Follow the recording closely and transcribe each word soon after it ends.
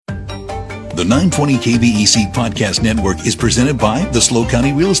The 920 KVEC Podcast Network is presented by the SLO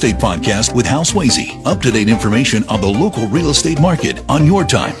County Real Estate Podcast with Hal Swayze. Up-to-date information on the local real estate market on your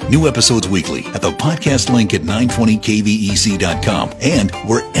time. New episodes weekly at the podcast link at 920kvec.com and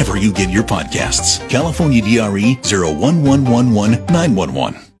wherever you get your podcasts. California DRE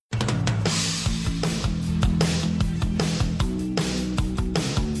 01111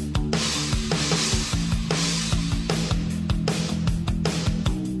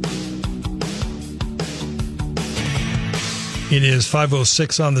 It is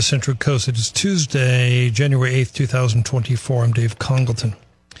 5:06 on the Central Coast. It is Tuesday, January 8th, 2024. I'm Dave Congleton.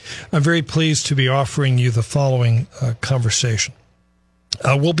 I'm very pleased to be offering you the following conversation.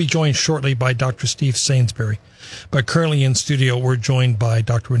 We'll be joined shortly by Dr. Steve Sainsbury, but currently in studio we're joined by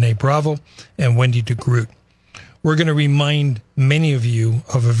Dr. Rene Bravo and Wendy DeGroot. We're going to remind many of you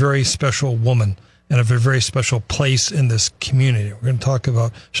of a very special woman and of a very special place in this community. We're going to talk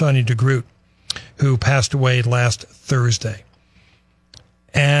about Sjany DeGroot, who passed away last Thursday.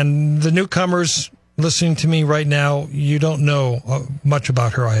 And the newcomers listening to me right now, you don't know much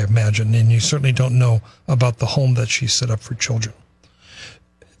about her, I imagine, and you certainly don't know about the home that she set up for children.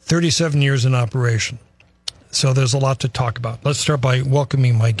 37 years in operation. So there's a lot to talk about. Let's start by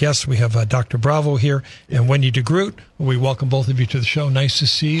welcoming my guests. We have Dr. Bravo here and Wendy DeGroot. We welcome both of you to the show. Nice to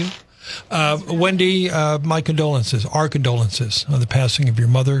see you. Wendy, my condolences, our condolences on the passing of your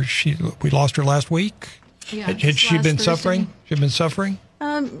mother. We lost her last week. Yeah, had she been suffering? She'd been suffering?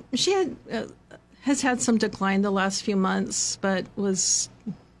 She has had some decline the last few months, but was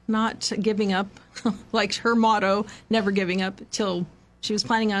not giving up, like her motto, never giving up, till she was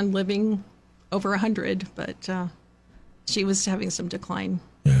planning on living over 100, but she was having some decline.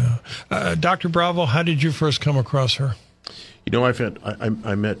 Yeah. Dr. Bravo, how did you first come across her? You know, I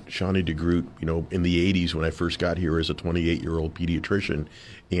met Sjany DeGroot, in the 80s when I first got here as a 28-year-old pediatrician,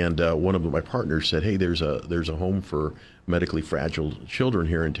 and one of my partners said, "Hey, there's a home for medically fragile children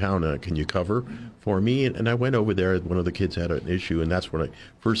here in town. Can you cover for me?" And I went over there. One of the kids had an issue, and that's when I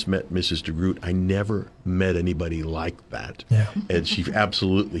first met Mrs. DeGroot. I never met anybody like that, yeah. And she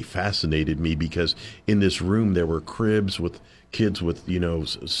absolutely fascinated me because in this room there were cribs with kids with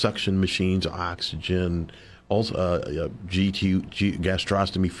suction machines, oxygen. Also,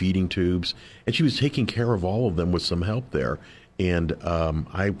 gastrostomy feeding tubes, and she was taking care of all of them with some help there. And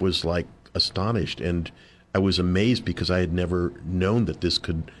I was like astonished, and I was amazed because I had never known that this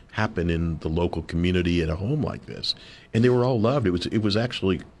could happen in the local community at a home like this. And they were all loved. It was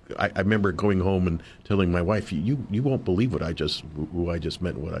actually. I remember going home and telling my wife, "You won't believe who I just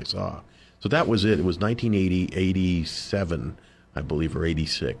met and what I saw." So that was it. It was 1980, 87. I believe, or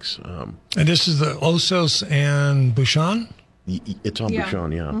 86. And this is the Osos and Bouchon? It's on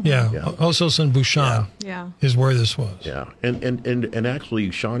Bouchon, yeah. Mm-hmm. Yeah, Osos and Bouchon is where this was. Yeah, and actually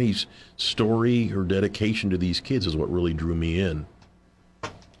Shawnee's story, her dedication to these kids is what really drew me in.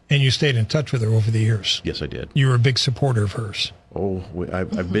 And you stayed in touch with her over the years. Yes, I did. You were a big supporter of hers. Oh,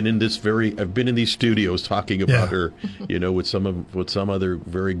 I've been in these studios talking about her, with some other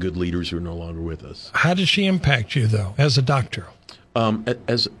very good leaders who are no longer with us. How did she impact you, though, as a doctor?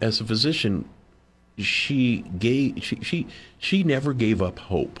 As a physician, she never gave up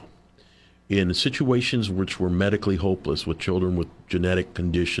hope. In situations which were medically hopeless, with children with genetic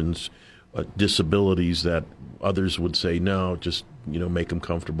conditions, disabilities that others would say, no, just make them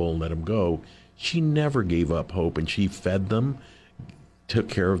comfortable and let them go. She never gave up hope, and she fed them, took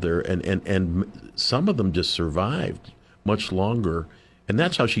care of their, and some of them just survived much longer. And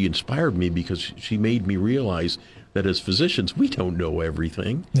that's how she inspired me, because she made me realize that as physicians, we don't know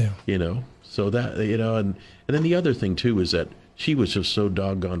everything, so that, and then the other thing too is that she was just so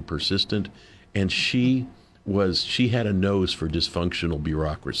doggone persistent, and she had a nose for dysfunctional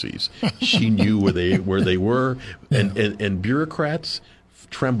bureaucracies. She knew where they were, and bureaucrats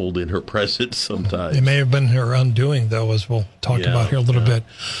trembled in her presence sometimes. It may have been her undoing, though, as we'll talk about here a little bit.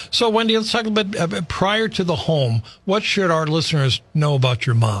 So, Wendy, let's talk a bit prior to the home. What should our listeners know about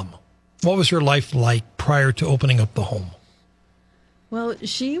your mom? What was her life like prior to opening up the home? Well,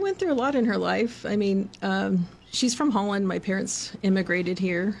 she went through a lot in her life. I mean, she's from Holland. My parents immigrated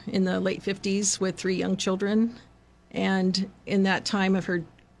here in the late 50s with 3 young children. And in that time of her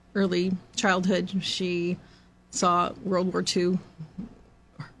early childhood, she saw World War II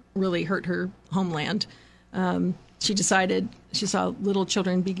really hurt her homeland. She decided she saw little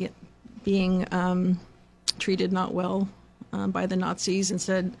children being treated not well by the Nazis, and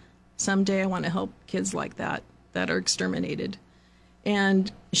said, someday I want to help kids like that are exterminated.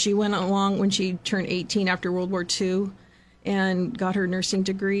 And she went along when she turned 18 after World War II and got her nursing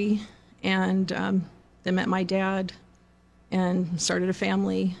degree, and then met my dad and started a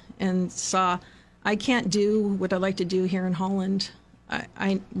family and saw, I can't do what I like to do here in Holland.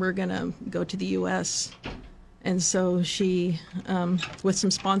 We're going to go to the U.S. And so she, with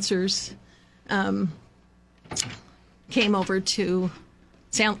some sponsors, came over to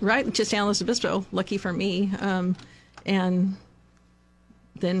San Luis Obispo, lucky for me, and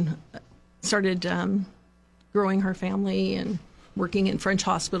then started growing her family and working in French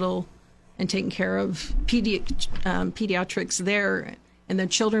hospital and taking care of pediatrics there. And the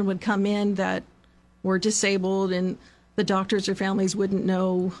children would come in that were disabled, and the doctors or families wouldn't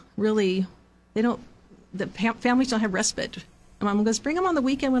know, really, the families don't have respite. And Mom goes, bring them on the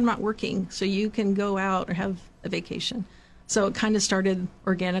weekend when I'm not working so you can go out or have a vacation. So it kind of started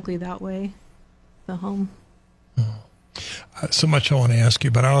organically that way, the home. So much I want to ask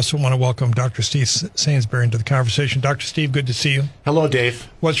you, but I also want to welcome Dr. Steve Sainsbury into the conversation. Dr. Steve, good to see you. Hello, Dave.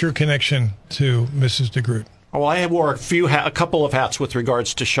 What's your connection to Mrs. DeGroot? Well, I wore a couple of hats with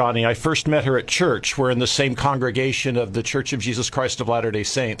regards to Sjany. I first met her at church. We're in the same congregation of the Church of Jesus Christ of Latter-day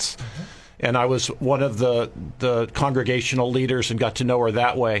Saints. Mm-hmm. And I was one of the congregational leaders and got to know her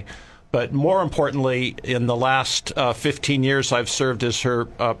that way. But more importantly, in the last 15 years, I've served as her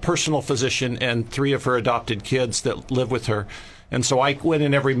personal physician and 3 of her adopted kids that live with her. And so I went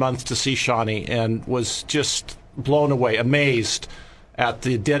in every month to see Sjany and was just blown away, amazed at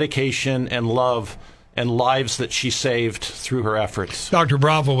the dedication and love and lives that she saved through her efforts. Dr.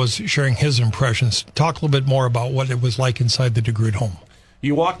 Bravo was sharing his impressions. Talk a little bit more about what it was like inside the DeGroot home.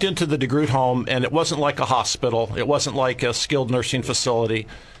 You walked into the DeGroot home, and it wasn't like a hospital. It wasn't like a skilled nursing facility.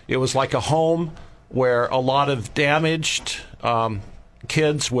 It was like a home where a lot of damaged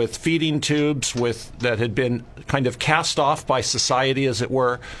kids with feeding tubes that had been kind of cast off by society, as it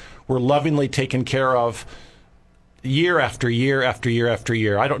were lovingly taken care of year after year after year after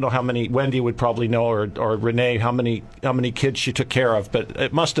year. I don't know how many, Wendy would probably know, or Rene, how many kids she took care of, but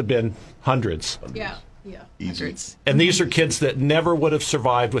it must have been hundreds. Yeah, hundreds. And these are kids that never would have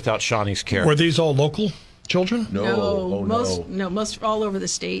survived without Sjany's care. Were these all local children? No, most all over the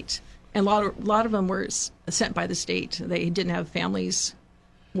state, and a lot of them were sent by the state. They didn't have families,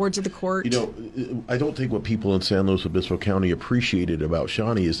 wards of the court. I don't think what people in San Luis Obispo County appreciated about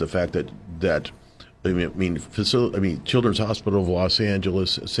Sjany is the fact that Children's Hospital of Los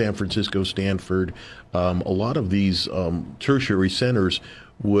Angeles, San Francisco, Stanford, a lot of these tertiary centers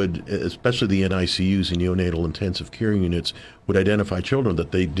would, especially the NICUs and neonatal intensive care units, would identify children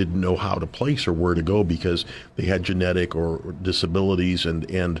that they didn't know how to place or where to go because they had genetic or disabilities and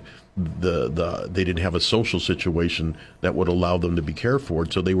they didn't have a social situation that would allow them to be cared for,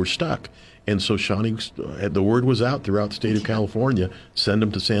 so they were stuck. And so Sjany, the word was out throughout the state of California, send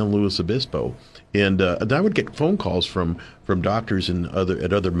them to San Luis Obispo. And I would get phone calls from doctors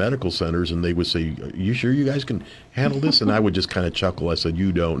at other medical centers, and they would say, "Are you sure you guys can handle this?" And I would just kind of chuckle. I said,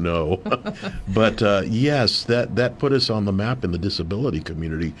 "You don't know." But yes, that put us on the map in the disability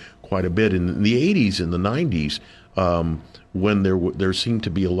community quite a bit. In the 80s and the 90s, when there seemed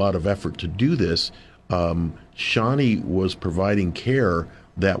to be a lot of effort to do this, Sjany was providing care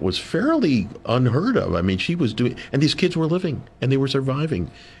that was fairly unheard of. I mean, she was doing, and these kids were living and they were surviving.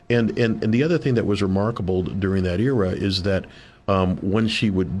 And the other thing that was remarkable during that era is that when she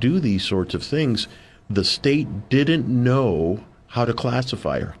would do these sorts of things, the state didn't know how to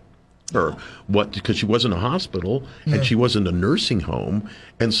classify her. Because she wasn't a hospital and she wasn't a nursing home.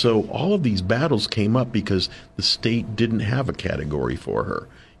 And so all of these battles came up because the state didn't have a category for her.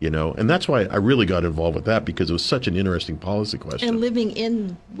 And that's why I really got involved with that, because it was such an interesting policy question. And living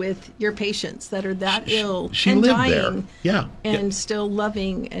in with your patients that are that ill she and lived dying, there. Yeah, and still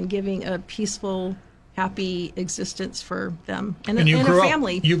loving and giving a peaceful, happy existence for them and a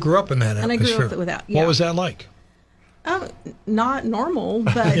family. You grew up in that atmosphere. And I grew up with that. Yeah. What was that like? Not normal,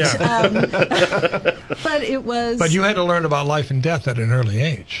 but but it was. But you had to learn about life and death at an early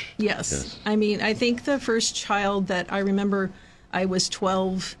age. Yes. I mean, I think the first child that I remember, I was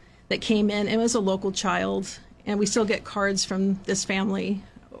 12, that came in. It was a local child, and we still get cards from this family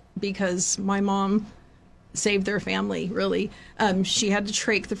because my mom saved their family, really. She had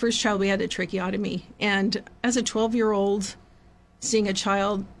the first child we had a tracheotomy. And as a 12-year-old, seeing a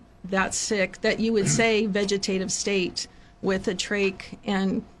child that sick, that you would say vegetative state, with a trach,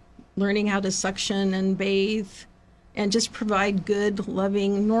 and learning how to suction and bathe and just provide good,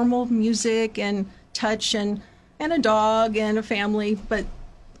 loving, normal music and touch and a dog and a family, but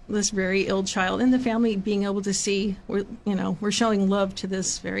this very ill child, and the family being able to see we're showing love to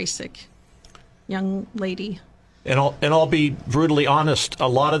this very sick young lady. And I'll be brutally honest. A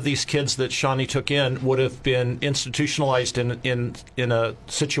lot of these kids that Sjany took in would have been institutionalized in a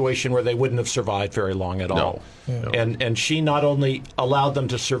situation where they wouldn't have survived very long at all. No. And she not only allowed them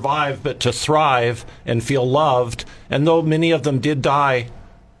to survive, but to thrive and feel loved. And though many of them did die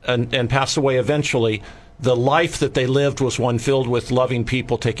and pass away eventually, the life that they lived was one filled with loving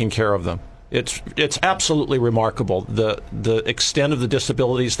people taking care of them. It's absolutely remarkable, the extent of the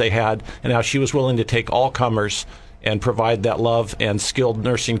disabilities they had and how she was willing to take all comers and provide that love and skilled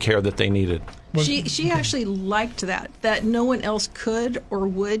nursing care that they needed. She actually liked that no one else could or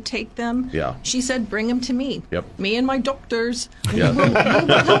would take them. Yeah. She said, bring them to me. Yep. Me and my doctors. Yeah. We'll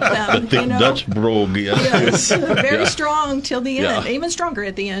help them. The Dutch brogue. Yes. Very Yeah. strong till the end. Yeah. Even stronger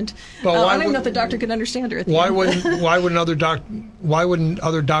at the end. Well, I don't even know if the doctor could understand her at the Why end. wouldn't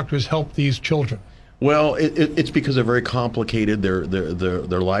other doctors help these children? Well, it's because they're very complicated. Their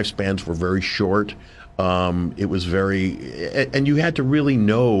lifespans were very short. It was and you had to really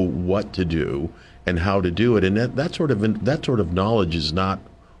know what to do and how to do it. And that sort of knowledge is not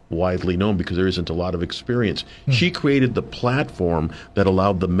widely known because there isn't a lot of experience. She created the platform that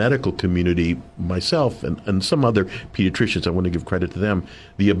allowed the medical community, myself and some other pediatricians, I want to give credit to them,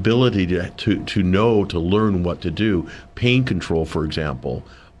 the ability to learn what to do. Pain control, for example.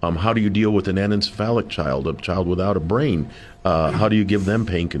 How do you deal with an anencephalic child, a child without a brain? How do you give them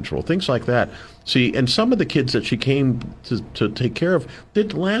pain control? Things like that. See, and some of the kids that she came to take care of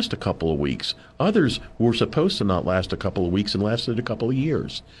didn't last a couple of weeks. Others were supposed to not last a couple of weeks and lasted a couple of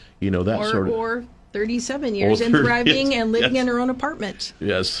years. Or 37 years and 30 thriving yes, and living yes. in her own apartment.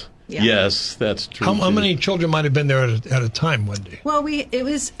 Yes. Yeah. Yes, that's true. How too. many children might have been there at a time, Wendy? Well, it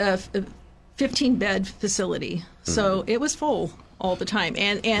was a 15-bed facility, so it was full all the time.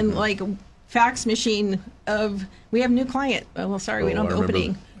 And like fax machine we have a new client. We don't have an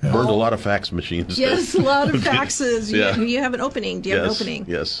opening. Burned a lot of fax machines. Yes, a lot of faxes. Yeah. You have an opening. Do you have an opening?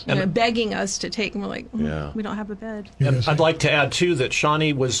 Yes. Begging us to take, and we're like, Yeah. we don't have a bed. And I'd like to add, too, that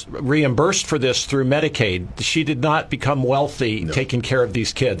Sjany was reimbursed for this through Medicaid. She did not become wealthy taking care of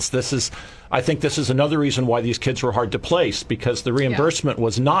these kids. I think this is another reason why these kids were hard to place, because the reimbursement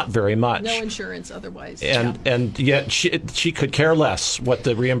was not very much. No insurance otherwise. And yet she could care less what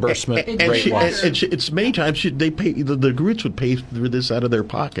the reimbursement rate was. It's many times they pay. The DeGroots would pay for this out of their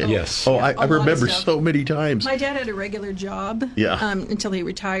pocket. Yes. Oh, Yeah, I a lot of remember stuff. so many times. My dad had a regular job Yeah. until he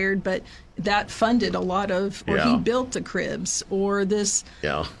retired, but that funded a lot of, or Yeah. he built the cribs or this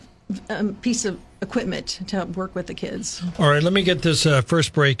Yeah. piece of equipment to work with the kids. All right, let me get this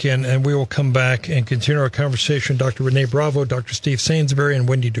first break in, and we will come back and continue our conversation. Dr. Rene Bravo, Dr. Steve Sainsbury, and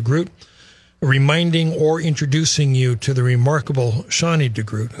Wendy DeGroot, reminding or introducing you to the remarkable Sjany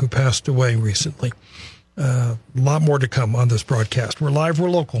DeGroot, who passed away recently. A lot more to come on this broadcast. We're live, we're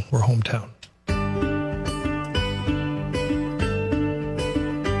local, we're hometown.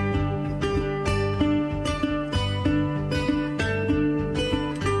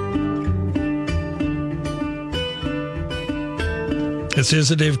 This is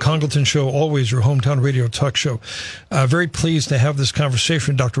the Dave Congleton Show, always your hometown radio talk show. Very pleased to have this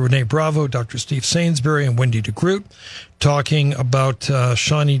conversation with Dr. Rene Bravo, Dr. Steve Sainsbury, and Wendy DeGroot, talking about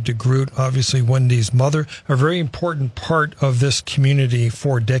Sjany DeGroot, obviously Wendy's mother, a very important part of this community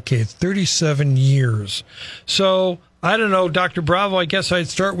for decades, 37 years. So, I don't know, Dr. Bravo, I guess I'd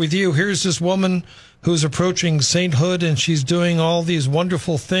start with you. Here's this woman who's approaching sainthood, and she's doing all these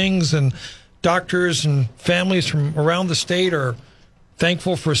wonderful things, and doctors and families from around the state are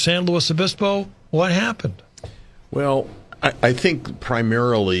thankful for San Luis Obispo. What happened? Well, I think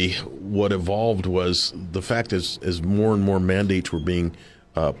primarily what evolved was the fact as more and more mandates were being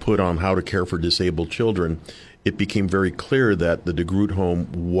put on how to care for disabled children, it became very clear that the DeGroot home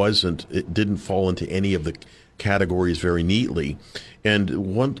didn't fall into any of the categories very neatly. And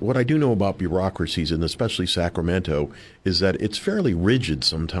what I do know about bureaucracies, and especially Sacramento, is that it's fairly rigid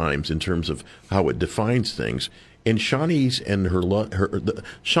sometimes in terms of how it defines things. And Sjany's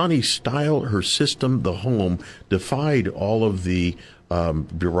style, her system, the home, defied all of the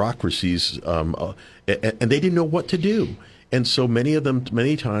bureaucracies, and they didn't know what to do. And so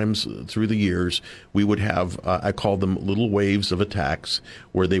many times through the years, we would have, I call them little waves of attacks,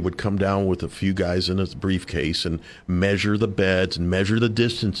 where they would come down with a few guys in a briefcase and measure the beds and measure the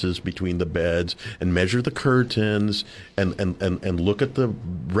distances between the beds and measure the curtains and look at the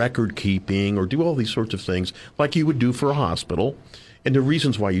record keeping or do all these sorts of things like you would do for a hospital. And the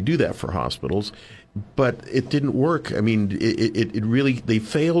reasons why you do that for hospitals but it didn't work. I mean, it really, they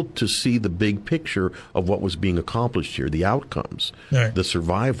failed to see the big picture of what was being accomplished here, the outcomes, right, the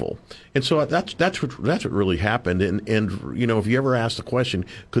survival. And so that's what really happened. And if you ever ask the question,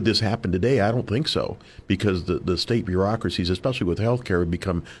 could this happen today? I don't think so, because the state bureaucracies, especially with healthcare, have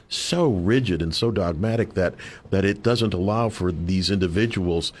become so rigid and so dogmatic that it doesn't allow for these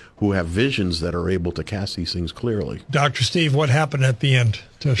individuals who have visions that are able to cast these things clearly. Dr. Steve, what happened at the end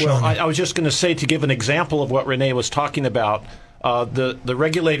to Sjany? Well, I was just going to say, to give an example of what Rene was talking about, the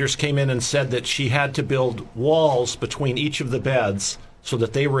regulators came in and said that she had to build walls between each of the beds so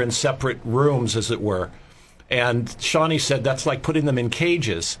that they were in separate rooms, as it were. And Sjany said that's like putting them in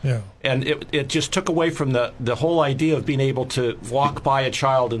cages. Yeah. And it just took away from the whole idea of being able to walk by a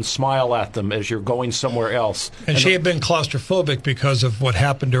child and smile at them as you're going somewhere else. And she had been claustrophobic because of what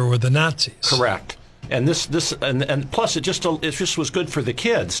happened to her with the Nazis. Correct. And and plus it just was good for the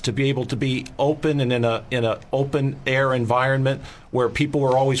kids to be able to be open and in a open air environment where people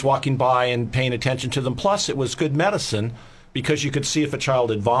were always walking by and paying attention to them. Plus it was good medicine because you could see if a child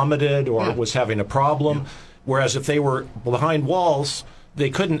had vomited or was having a problem. Yeah. Whereas if they were behind walls, they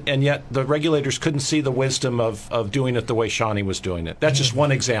couldn't, and yet the regulators couldn't see the wisdom of doing it the way Sjany was doing it. That's just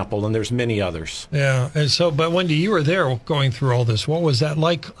one example, and there's many others. Yeah, and so, but Wendy, you were there going through all this. What was that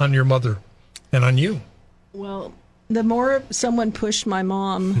like on your mother and on you? Well, the more someone pushed my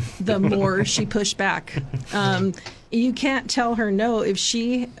mom, the more she pushed back. You can't tell her no. If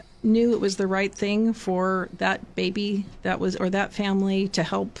she knew it was the right thing for that baby or that family to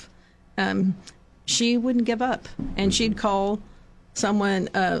help, she wouldn't give up. And she'd call someone,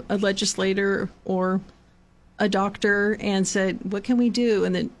 a legislator or a doctor, and said, what can we do?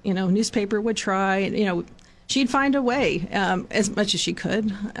 And then, newspaper would try, and, she'd find a way as much as she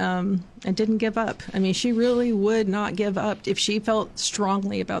could, and didn't give up. I mean, she really would not give up if she felt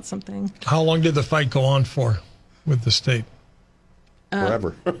strongly about something. How long did the fight go on for with the state?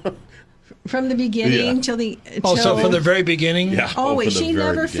 Forever. From the beginning till the... So from the very beginning? Yeah. Always. She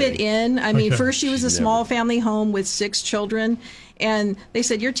never fit in. I mean, first she was a small family home with 6 children, and they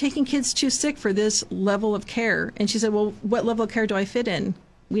said, you're taking kids too sick for this level of care. And she said, well, what level of care do I fit in?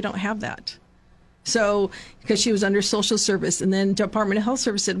 We don't have that. So, because she was under social service, and then Department of Health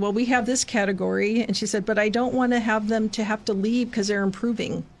Service said, well, we have this category. And she said, but I don't want to have them to have to leave because they're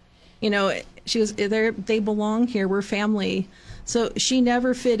improving. She was, they belong here. We're family. So she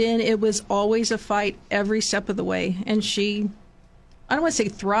never fit in. It was always a fight every step of the way. And she, I don't want to say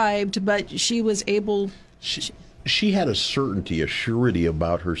thrived, but she was able. She had a certainty, a surety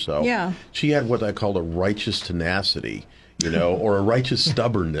about herself. Yeah. She had what I call a righteous tenacity. Or a righteous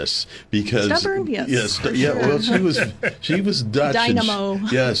stubbornness, because stubborn, yes, yeah. Well, she was Dutch. Dynamo.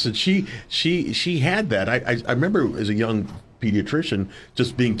 And she had that. I remember as a young pediatrician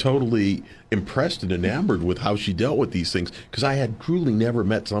just being totally impressed and enamored with how she dealt with these things, because I had truly never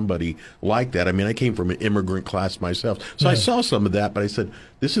met somebody like that. I mean, I came from an immigrant class myself, so I saw some of that, but I said,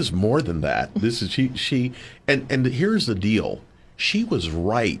 this is more than that. This is she. And here's the deal: she was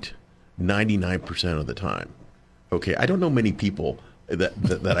right 99% of the time. Okay, I don't know many people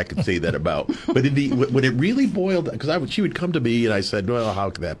that I could say that about, but when it really boiled, because she would come to me and I said, well,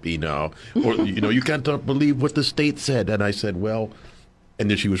 how could that be now? Or you can't believe what the state said, and I said, well, and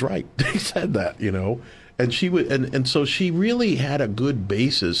then she was right. They said that, and she would, and so she really had a good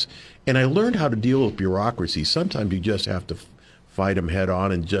basis, and I learned how to deal with bureaucracy. Sometimes you just have to fight them head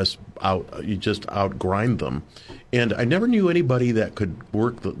on and just outgrind them. And I never knew anybody that could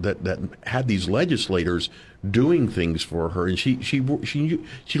work that had these legislators doing things for her, and she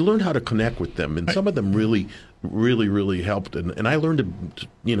learned how to connect with them, and some of them really helped, and I learned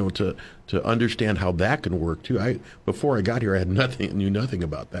to understand how that can work too. Before I got here, I knew nothing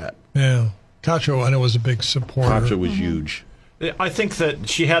about that. Yeah, Cacho, I know, was a big supporter. Cacho was huge. I think that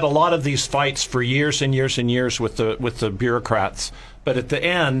she had a lot of these fights for years and years and years with the bureaucrats, but at the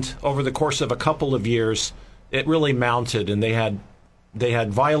end, over the course of a couple of years, it really mounted, and they had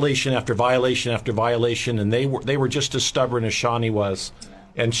violation after violation after violation, and they were just as stubborn as Sjany was.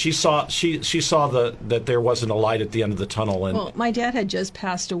 And she saw that there wasn't a light at the end of the tunnel. And well, my dad had just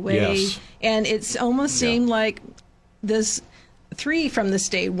passed away, yes. And it almost seemed like this. 3 from the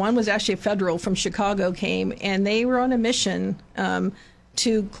state, one was actually federal from Chicago, came, and they were on a mission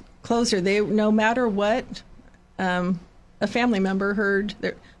to close her. No matter what, a family member heard,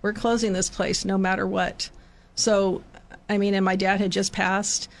 we're closing this place no matter what. So, I mean, and my dad had just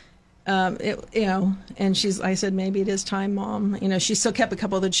passed, and I said, maybe it is time, Mom. She still kept a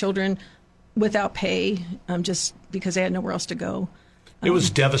couple of the children without pay, just because they had nowhere else to go. It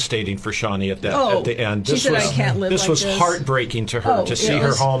was devastating for Sjany at the end. She said, I can't live this like was this. Heartbreaking to her to see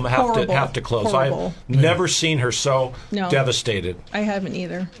her home have to close. Horrible. I've never seen her so devastated. I haven't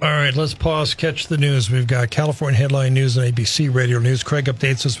either. All right, let's pause, catch the news. We've got California Headline News and ABC Radio News. Craig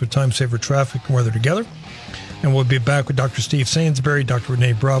updates us with time saver traffic and weather together. And we'll be back with Dr. Steve Sainsbury, Dr.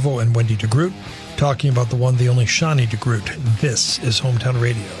 Rene Bravo, and Wendy DeGroot, talking about the one, the only Sjany DeGroot. This is Hometown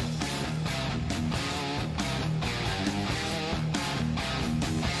Radio.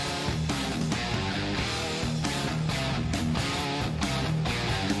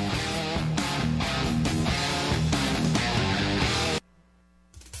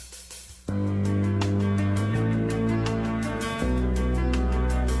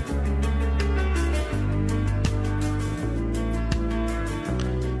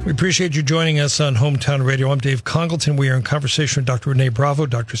 We appreciate you joining us on Hometown Radio. I'm Dave Congleton. We are in conversation with Dr. Rene Bravo,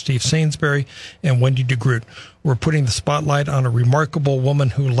 Dr. Steve Sainsbury, and Wendy DeGroot. We're putting the spotlight on a remarkable woman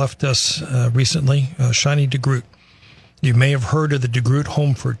who left us recently, Sjany DeGroot. You may have heard of the DeGroot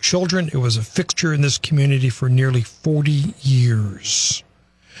Home for Children. It was a fixture in this community for nearly 40 years.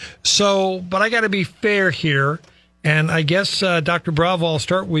 So, but I got to be fair here, and I guess, Dr. Bravo, I'll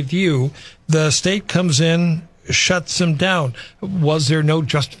start with you. The state comes in, shuts them down. Was there no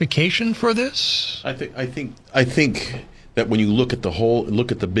justification for this? I think that when you look at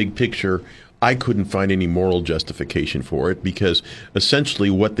the big picture, I couldn't find any moral justification for it, because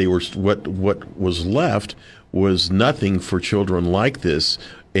essentially what was left was nothing for children like this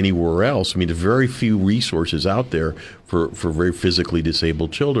anywhere else. I mean, there's very few resources out there for very physically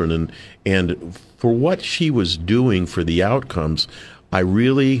disabled children, and for what she was doing for the outcomes,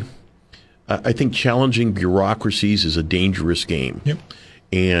 I think challenging bureaucracies is a dangerous game. Yep.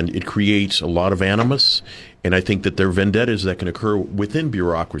 And it creates a lot of animus. And I think that there are vendettas that can occur within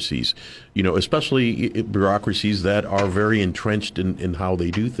bureaucracies, especially bureaucracies that are very entrenched in how they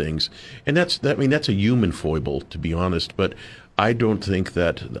do things. And that's a human foible, to be honest. But I don't think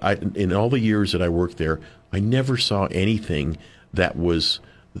that in all the years that I worked there, I never saw anything that was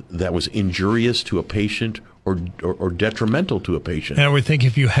injurious to a patient or detrimental to a patient. And I would think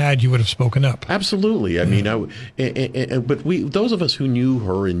if you had, you would have spoken up. Absolutely. I mean, but those of us who knew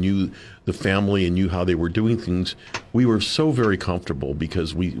her and knew the family and knew how they were doing things, we were so very comfortable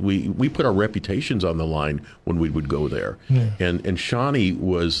because we put our reputations on the line when we would go there. Yeah. And Sjany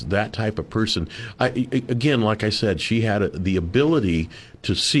was that type of person. Again, like I said, she had the ability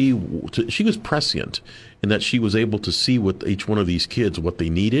to see. She was prescient in that she was able to see with each one of these kids what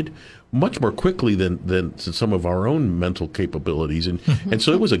they needed much more quickly than some of our own mental capabilities, and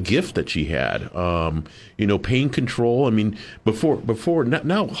so it was a gift that she had. Pain control. I mean, before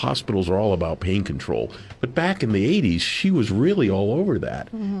now hospitals are all about pain control, but back in the 80s, she was really all over that.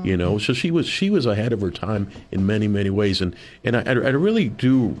 So she was ahead of her time in many ways, and I really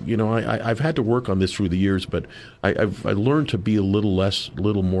do. I've had to work on this through the years, but I learned to be a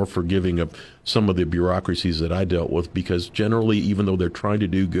little more forgiving of some of the bureaucracies that I dealt with, because generally, even though they're trying to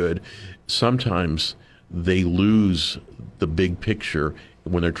do good, sometimes they lose the big picture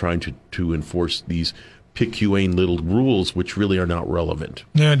when they're trying to enforce these picayune little rules, which really are not relevant.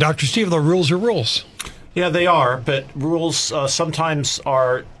 Yeah, Dr. Steve, the rules are rules. Yeah, they are, but rules sometimes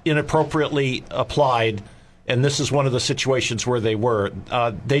are inappropriately applied, and this is one of the situations where they were.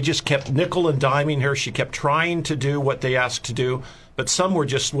 They just kept nickel and diming her. She kept trying to do what they asked to do, but some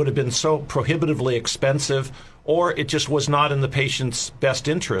would have been so prohibitively expensive, or it just was not in the patient's best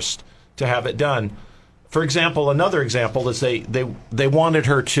interest to have it done. For example, another example is they wanted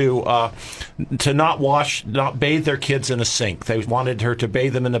her to not bathe their kids in a sink. They wanted her to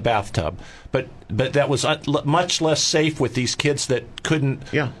bathe them in a bathtub, but that was much less safe with these kids that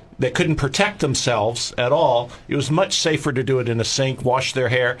couldn't protect themselves at all. It was much safer to do it in a sink, wash their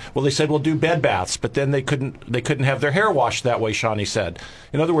hair. Well, they said, we'll do bed baths, but then they couldn't have their hair washed that way, Sjany said.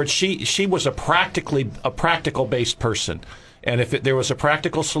 In other words, she was a practical-based person. And if there was a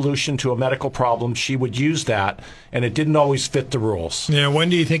practical solution to a medical problem, she would use that, and it didn't always fit the rules. Yeah, when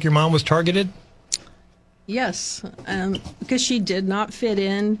do you think your mom was targeted? Yes, because she did not fit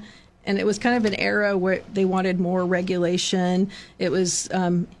in, and it was kind of an era where they wanted more regulation. It was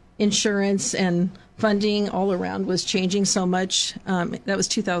insurance and funding all around was changing so much. That was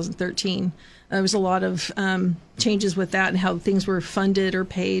 2013. There was a lot of changes with that and how things were funded or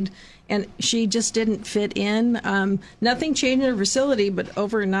paid. And she just didn't fit in. Nothing changed in her facility, but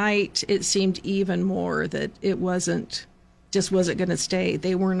overnight it seemed even more that it wasn't going to stay.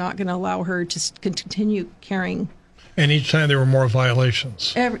 They were not going to allow her to continue caring. And each time there were more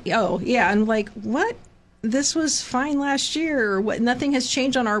violations. And like, what? this was fine last year. Nothing has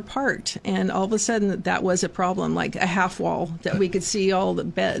changed on our part. And all of a sudden, that was a problem, like a half wall that we could see all the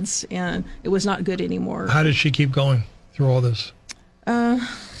beds, and it was not good anymore. How did she keep going through all this?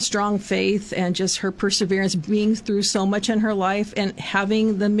 Strong faith and just her perseverance, being through so much in her life and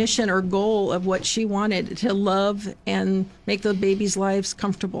having the mission or goal of what she wanted, to love and make the babies' lives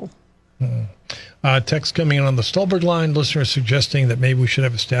comfortable. Text coming in on the Stolberg line, listener suggesting that maybe we should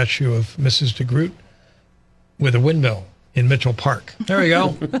have a statue of Mrs. DeGroot with a windmill in Mitchell Park. There we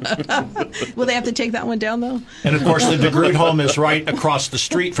go. Will they have to take that one down, though? And, of course, the DeGroot home is right across the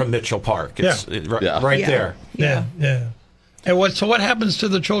street from Mitchell Park. It's right there. Yeah. And what happens to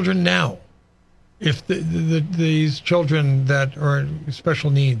the children now? If these children that are special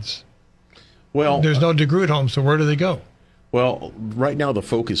needs, there's no DeGroot home, so where do they go? Well, right now the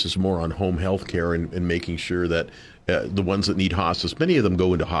focus is more on home health care and making sure that the ones that need hospice, many of them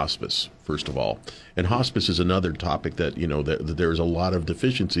go into hospice, first of all. And hospice is another topic that, that there's a lot of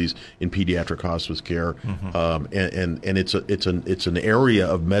deficiencies in pediatric hospice care. And it's an area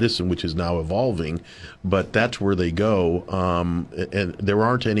of medicine which is now evolving, but that's where they go. And there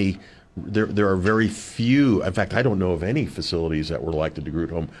aren't any, there are very few, in fact, I don't know of any facilities that were like the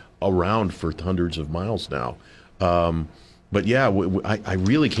DeGroot home around for hundreds of miles now. But yeah, I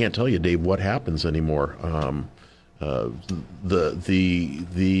really can't tell you, Dave, what happens anymore. Some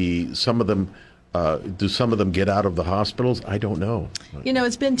of them, do some of them get out of the hospitals? I don't know.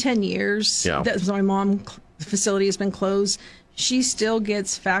 It's been 10 years that my mom's facility has been closed. She still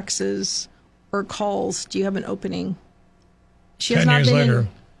gets faxes or calls. Do you have an opening? She has 10 not years been later.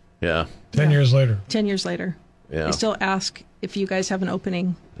 Yeah. 10 years later. 10 years later. Yeah. They still ask if you guys have an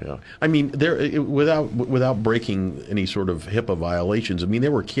opening. Yeah, I mean, without breaking any sort of HIPAA violations. I mean,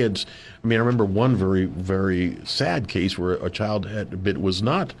 there were kids. I mean, I remember one very, very sad case where a child was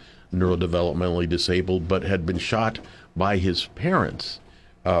not neurodevelopmentally disabled, but had been shot by his parents,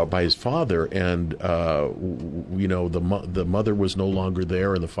 by his father, and the mother was no longer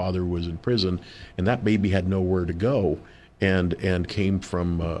there, and the father was in prison, and that baby had nowhere to go. And came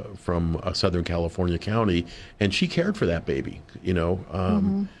from Southern California county, and she cared for that baby. He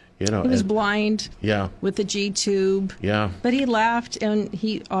was blind. Yeah. With the G tube. Yeah. But he laughed, and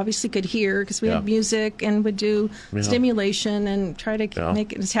he obviously could hear because we had music and would do stimulation and try to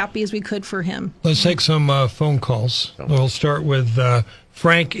make it as happy as we could for him. Let's take some phone calls. We'll start with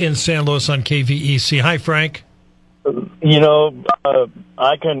Frank in San Luis on KVEC. Hi, Frank.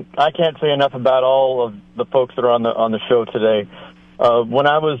 I can't say enough about all of the folks that are on the show today. When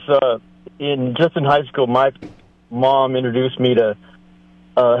I was in high school, my mom introduced me to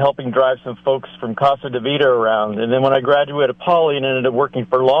helping drive some folks from Casa de Vida around. And then when I graduated Poly and ended up working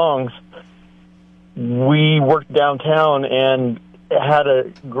for Long's, we worked downtown and had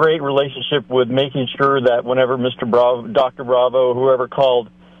a great relationship with making sure that whenever Dr. Bravo, whoever called,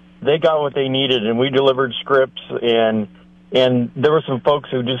 they got what they needed, and we delivered scripts, and there were some folks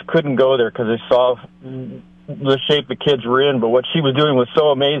who just couldn't go there because they saw the shape the kids were in, but what she was doing was so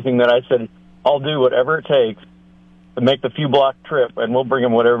amazing that I said, I'll do whatever it takes to make the few block trip, and we'll bring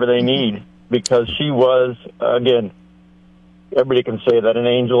them whatever they need, because she was, again, everybody can say that, an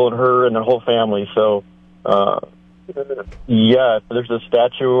angel, and her and the whole family. So, if there's a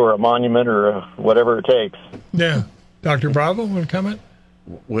statue or a monument or whatever it takes. Yeah. Dr. Bravo, want to comment?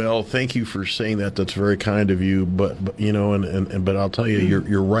 Well, thank you for saying that. That's very kind of you. But but I'll tell you,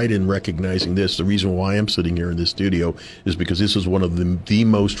 you're right in recognizing this. The reason why I'm sitting here in this studio is because this is one of the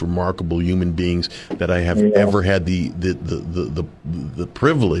most remarkable human beings that I have ever had the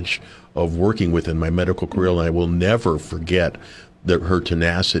privilege of working with in my medical career, and I will never forget her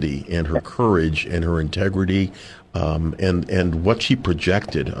tenacity and her courage and her integrity, and what she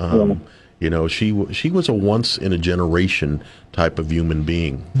projected. She was a once in a generation type of human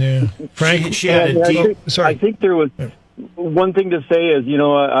being. Yeah, Frank. She had a deep. I think there was one thing to say is,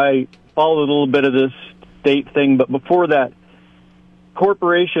 I followed a little bit of this state thing, but before that,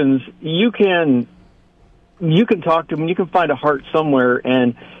 corporations, you can talk to them, you can find a heart somewhere,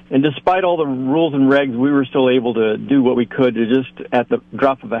 and despite all the rules and regs, we were still able to do what we could to just at the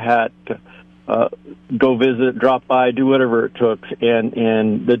drop of a hat. Go visit, drop by, do whatever it took,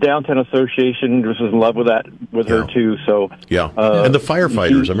 and the Downtown Association just was in love with her too. So and the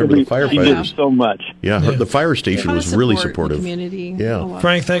firefighters. I remember the firefighters. She did so much. The fire station was really supportive. Community. Yeah,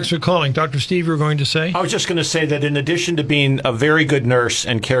 Frank, thanks for calling. Dr. Steve, you were going to say? I was just going to say that in addition to being a very good nurse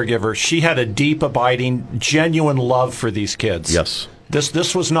and caregiver, she had a deep, abiding, genuine love for these kids. Yes.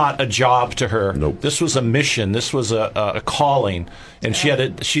 This was not a job to her. Nope. This was a mission. This was a calling, and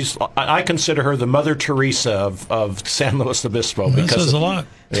I consider her the Mother Teresa of San Luis Obispo. That says a lot.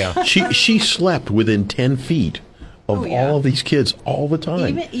 Yeah, she slept within 10 feet of all of these kids all the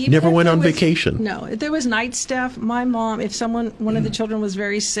time. Even Never if went there on was- vacation. No, if there was night staff, my mom, if one of the children was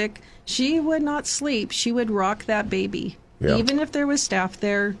very sick, she would not sleep. She would rock that baby. Yeah. Even if there was staff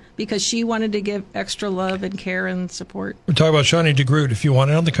there, because she wanted to give extra love and care and support. We're talking about Sjany DeGroot. If you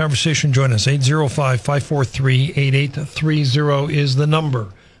want to end the conversation, join us. 805-543-8830 is the number.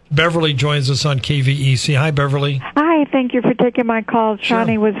 Beverly joins us on KVEC. Hi, Beverly. Hi, thank you for taking my call.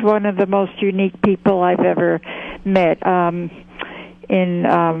 Sjany was one of the most unique people I've ever met in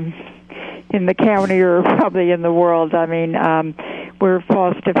the county or probably in the world. I mean, we're a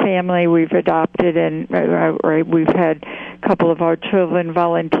foster family. We've adopted, and we've had a couple of our children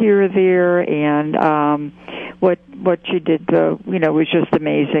volunteer there. And what she did, was just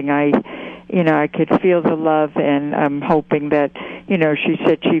amazing. I could feel the love, and I'm hoping that, she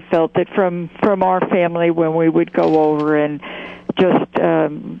said she felt it from our family when we would go over, and just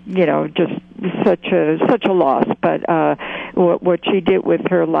such a loss. But what she did with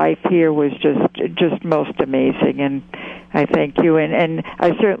her life here was just most amazing, and I thank you, and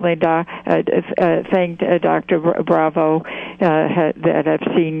I certainly thank Dr. Bravo that I've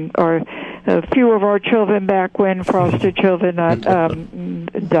seen a few of our children back when foster children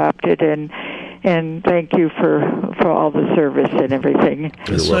adopted, and thank you for all the service and everything.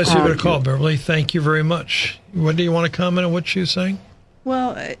 It's nice of you to call, Beverly. Thank you very much. Wendy, you want to comment on what she was saying?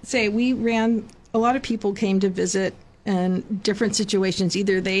 Well, a lot of people came to visit in different situations.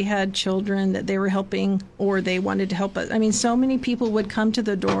 Either they had children that they were helping or they wanted to help us. I mean, so many people would come to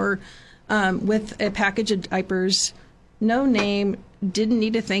the door with a package of diapers, no name, didn't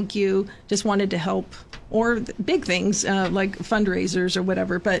need a thank you, just wanted to help, or big things like fundraisers or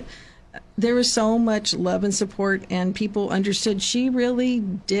whatever. But there was so much love and support, and people understood she really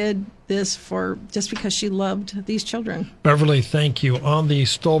did this just because she loved these children. Beverly, thank you. On the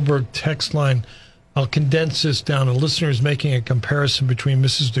Stolberg text line, I'll condense this down. A listener is making a comparison between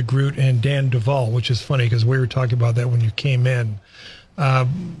Mrs. DeGroot and Dan Duvall, which is funny because we were talking about that when you came in.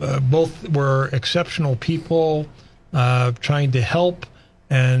 Both were exceptional people trying to help,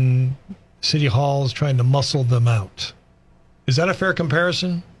 and City Hall is trying to muscle them out. Is that a fair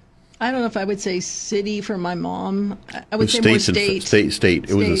comparison? I don't know if I would say city for my mom. I would say more more state.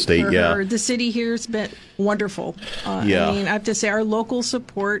 State. It was a state, for yeah. her. The city here has been wonderful. Yeah. I mean, I have to say our local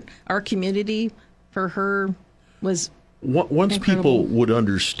support, our community for her was Once incredible. people would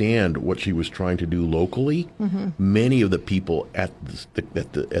understand what she was trying to do locally, many of the people at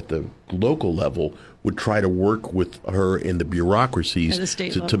the local level would try to work with her in the bureaucracies At the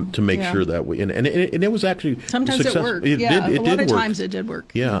state level. to make sure that we and it was actually sometimes successful. it worked. It A lot did of work. times it did work.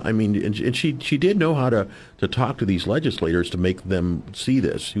 Yeah, I mean, and she did know how to talk to these legislators to make them see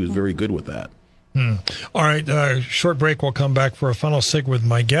this. She was very good with that. All right, short break. We'll come back for a final segment with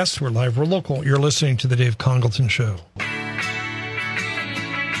my guests. We're live, we're local. You're listening to The Dave Congleton Show.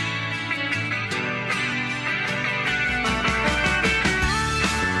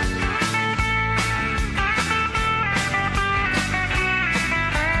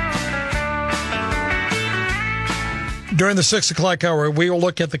 During the 6 o'clock hour, we will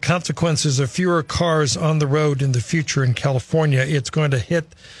look at the consequences of fewer cars on the road in the future in California. It's going to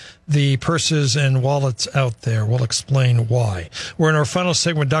hit the purses and wallets out there. We'll explain why. We're in our final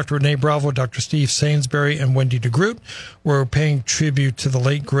segment. Dr. Rene Bravo, Dr. Steve Sainsbury, and Wendy DeGroot. We're paying tribute to the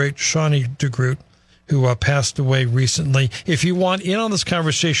late, great Sjany DeGroot, who passed away recently. If you want in on this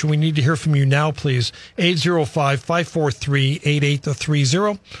conversation, we need to hear from you now, please.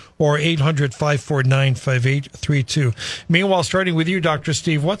 805-543-8830 or 800-549-5832. Meanwhile, starting with you, Dr.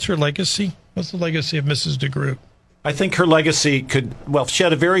 Steve, what's her legacy? What's the legacy of Mrs. DeGroot? I think her legacy she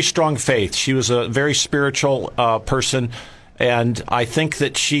had a very strong faith. She was a very spiritual person, and I think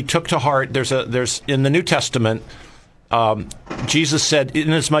that she took to heart, there's in the New Testament, Jesus said,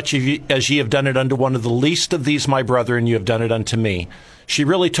 "Inasmuch as ye have done it unto one of the least of these, my brethren, you have done it unto me." She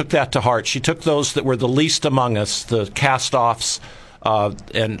really took that to heart. She took those that were the least among us, the cast-offs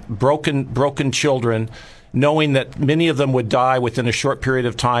and broken children, knowing that many of them would die within a short period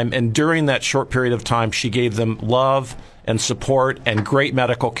of time. And during that short period of time, she gave them love and support and great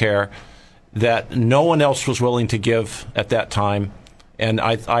medical care that no one else was willing to give at that time. And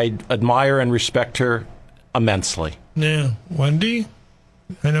I admire and respect her immensely. Yeah. Wendy?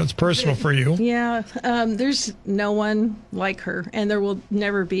 I know it's personal for you. Yeah, there's no one like her, and there will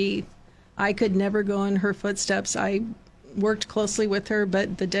never be. I could never go in her footsteps. I worked closely with her,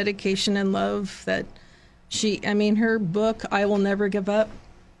 but the dedication and love that Her book, I Will Never Give Up,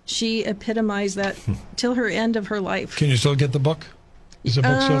 she epitomized that till her end of her life. Can you still get the book? Is the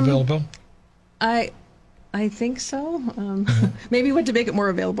book still available? I think so. Maybe we have to make it more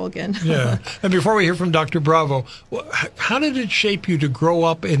available again. Yeah. And before we hear from Dr. Bravo, how did it shape you to grow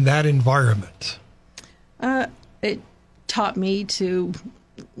up in that environment? It taught me to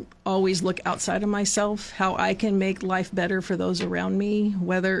always look outside of myself, how I can make life better for those around me,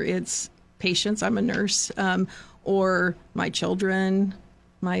 whether it's patients, I'm a nurse, or my children,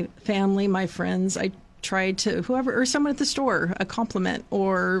 my family, my friends. I try to, whoever, or someone at the store, a compliment,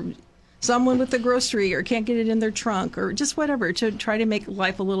 or someone with the grocery, or can't get it in their trunk, or just whatever, to try to make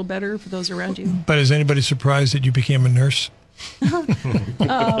life a little better for those around you. But is anybody surprised that you became a nurse?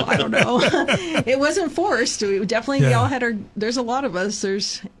 I don't know. It wasn't forced. We all had there's a lot of us.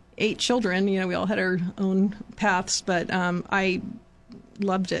 There's 8 children. We all had our own paths, but I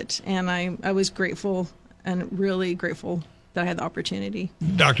loved it, and I was grateful, and really grateful that I had the opportunity.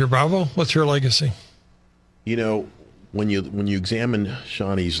 Dr. Bravo, what's your legacy? When you examine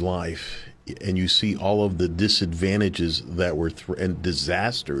Sjany's life and you see all of the disadvantages that were and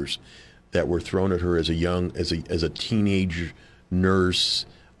disasters that were thrown at her as a teenage nurse,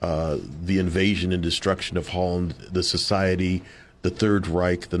 the invasion and destruction of Holland, the society, the Third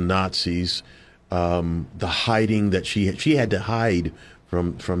Reich, the Nazis, the hiding that she had to hide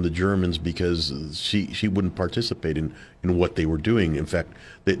from the Germans because she wouldn't participate in what they were doing. In fact,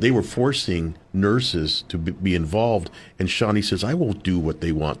 they were forcing nurses to be involved, and Sjany says, "I won't do what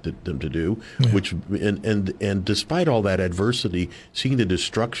they want them to do." Yeah. And despite all that adversity, seeing the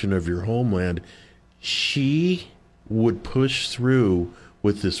destruction of your homeland, she would push through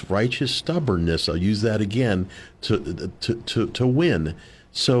with this righteous stubbornness. I'll use that again to win.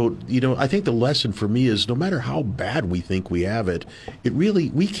 So, I think the lesson for me is no matter how bad we think we have it,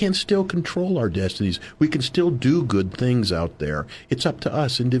 we can still control our destinies. We can still do good things out there. It's up to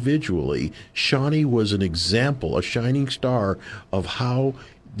us individually. Sjany was an example, a shining star of how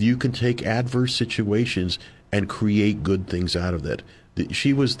you can take adverse situations and create good things out of it.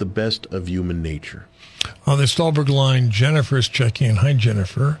 She was the best of human nature. On the Stahlberg line, Jennifer's checking in. Hi,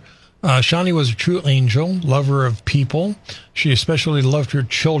 Jennifer. Sjany was a true angel, lover of people. She especially loved her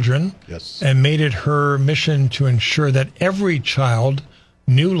children. Yes. And made it her mission to ensure that every child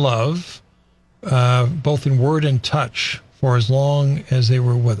knew love, both in word and touch, for as long as they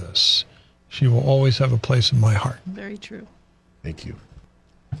were with us. She will always have a place in my heart. Very true. Thank you.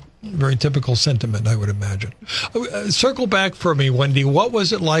 Very typical sentiment, I would imagine. Circle back for me, Wendy. What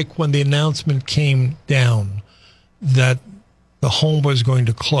was it like when the announcement came down that the home was going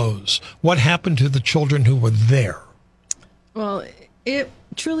to close? What happened to the children who were there? Well, it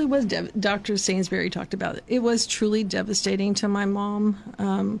truly was. Dr. Sainsbury talked about it. It was truly devastating to my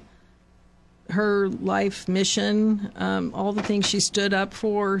mom. Her life mission, all the things she stood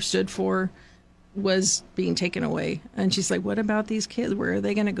for, was being taken away. And she's like, what about these kids? Where are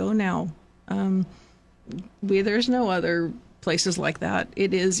they going to go now? There's no other places like that.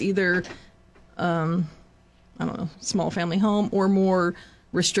 It is either small family home or more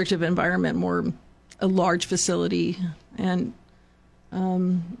restrictive environment, a large facility. And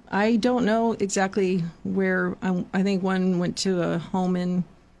I don't know exactly where. I think one went to a home in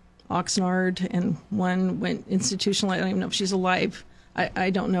Oxnard and one went institutional. I don't even know if she's alive. I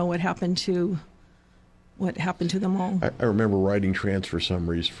don't know what happened to them all. I remember writing transfer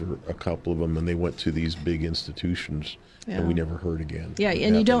summaries for a couple of them, and they went to these big institutions. Yeah. And we never heard again. Yeah,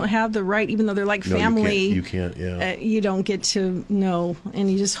 and you don't have the right, even though they're like family. You can't. You don't get to know,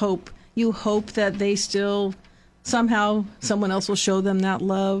 and you just hope that they still, somehow, someone else will show them that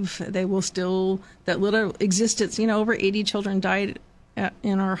love. They will still, that little existence. Over 80 children died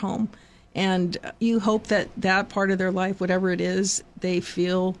in our home, and you hope that part of their life, whatever it is, they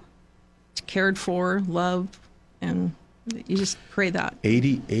feel cared for, loved, and you just pray that.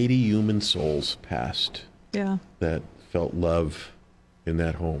 80 human souls passed. Yeah. That felt love in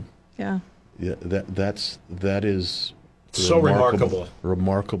that home. Yeah. Yeah. That is so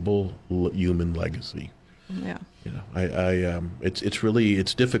remarkable human legacy. Yeah.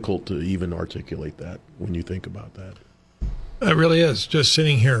 It's difficult to even articulate that when you think about that. It really is. Just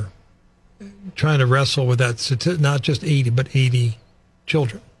sitting here, trying to wrestle with that. Not just 80, but 80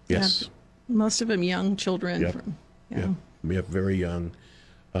 children. Yes. Yeah, most of them young children. Yep. Yeah, very young.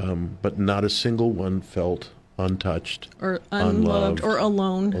 But not a single one felt untouched, or unloved, or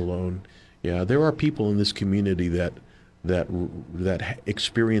alone. Alone. Yeah, there are people in this community that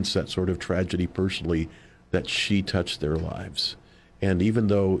experience that sort of tragedy personally, that she touched their lives. And even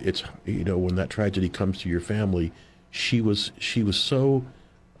though it's, when that tragedy comes to your family, she was so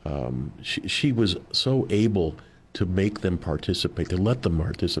she was so able to make them participate, to let them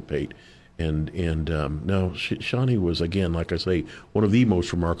participate. And no, Sjany was, again, like I say, one of the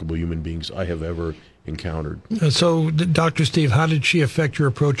most remarkable human beings I have ever encountered. So, Dr. Steve, how did she affect your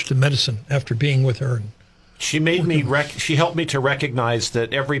approach to medicine after being with her? She made me. She helped me to recognize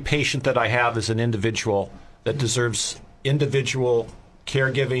that every patient that I have is an individual that deserves individual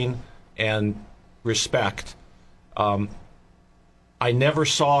caregiving and respect. I never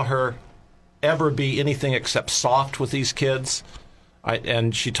saw her ever be anything except soft with these kids.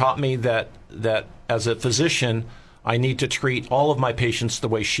 And she taught me that as a physician, I need to treat all of my patients the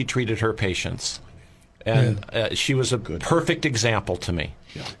way she treated her patients. And she was a perfect example to me.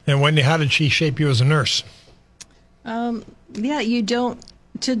 Yeah. And Wendy, how did she shape you as a nurse? You don't,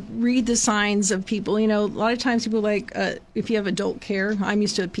 to read the signs of people, a lot of times people like, if you have adult care, I'm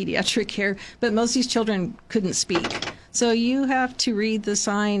used to pediatric care, but most of these children couldn't speak. So you have to read the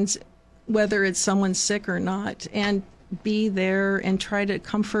signs, whether it's someone sick or not, and be there and try to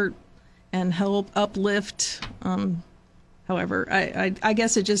comfort and help uplift. However, I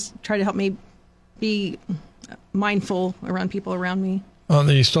guess it just try to help me be mindful around people around me. On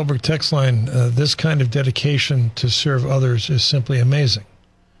the Stolberg text line, this kind of dedication to serve others is simply amazing.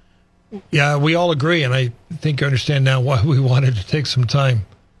 Yeah, we all agree, and I think you understand now why we wanted to take some time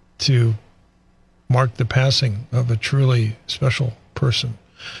to mark the passing of a truly special person.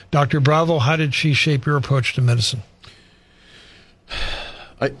 Dr. Bravo, how did she shape your approach to medicine?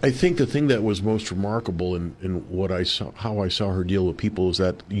 I think the thing that was most remarkable in what I saw, how I saw her deal with people, is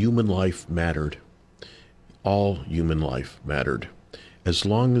that human life mattered. All human life mattered. As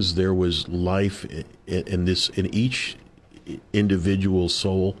long as there was life in each individual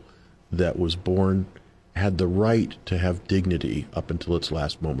soul that was born, had the right to have dignity up until its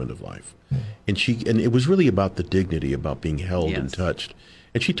last moment of life. And it was really about the dignity, about being held and touched.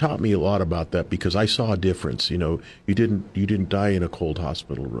 And she taught me a lot about that, because I saw a difference. You didn't die in a cold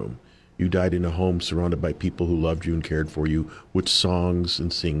hospital room. You died in a home surrounded by people who loved you and cared for you, with songs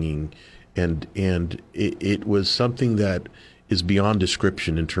and singing. And it was something that is beyond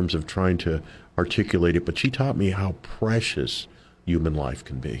description in terms of trying to articulate it. But she taught me how precious human life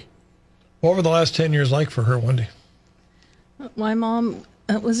can be. What were the last 10 years like for her, Wendy? My mom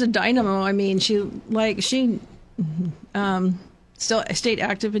was a dynamo. I mean, she still stayed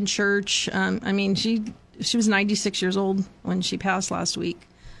active in church. She was 96 years old when she passed last week.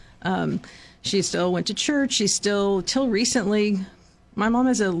 She still went to church. She still, till recently, my mom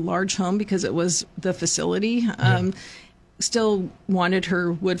has a large home because it was the facility. Still wanted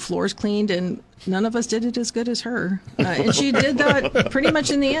her wood floors cleaned, and none of us did it as good as her. And she did that pretty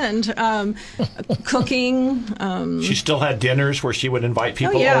much in the end. Cooking. She still had dinners where she would invite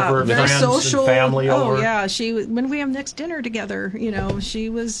people over, very friends social, and family over. Oh, yeah. When we have next dinner together, she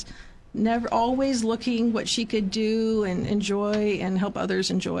was never always looking what she could do and enjoy and help others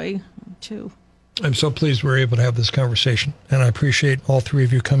enjoy, too. I'm so pleased we're able to have this conversation, and I appreciate all three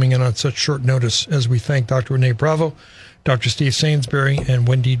of you coming in on such short notice as we thank Dr. Rene Bravo, Dr. Steve Sainsbury, and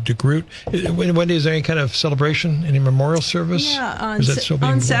Wendy DeGroot. Wendy, is there any kind of celebration, any memorial service? Yeah,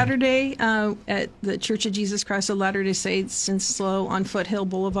 on Saturday at the Church of Jesus Christ of Latter-day Saints in Slow on Foothill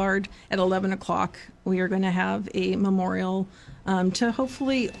Boulevard at 11 o'clock, we are going to have a memorial to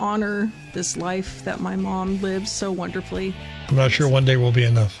hopefully honor this life that my mom lived so wonderfully. I'm not sure one day will be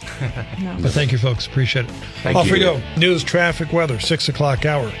enough. No. But thank you, folks. Appreciate it. Thank Off you. we go. News, traffic, weather, 6 o'clock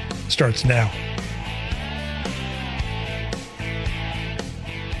hour starts now.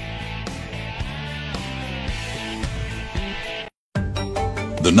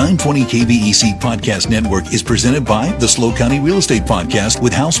 The 920 KVEC Podcast Network is presented by the SLO County Real Estate Podcast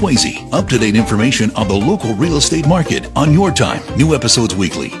with Hal Swayze. Up-to-date information on the local real estate market on your time. New episodes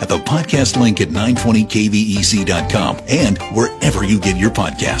weekly at the podcast link at 920kvec.com and wherever you get your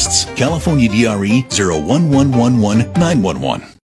podcasts. California DRE 01111 911.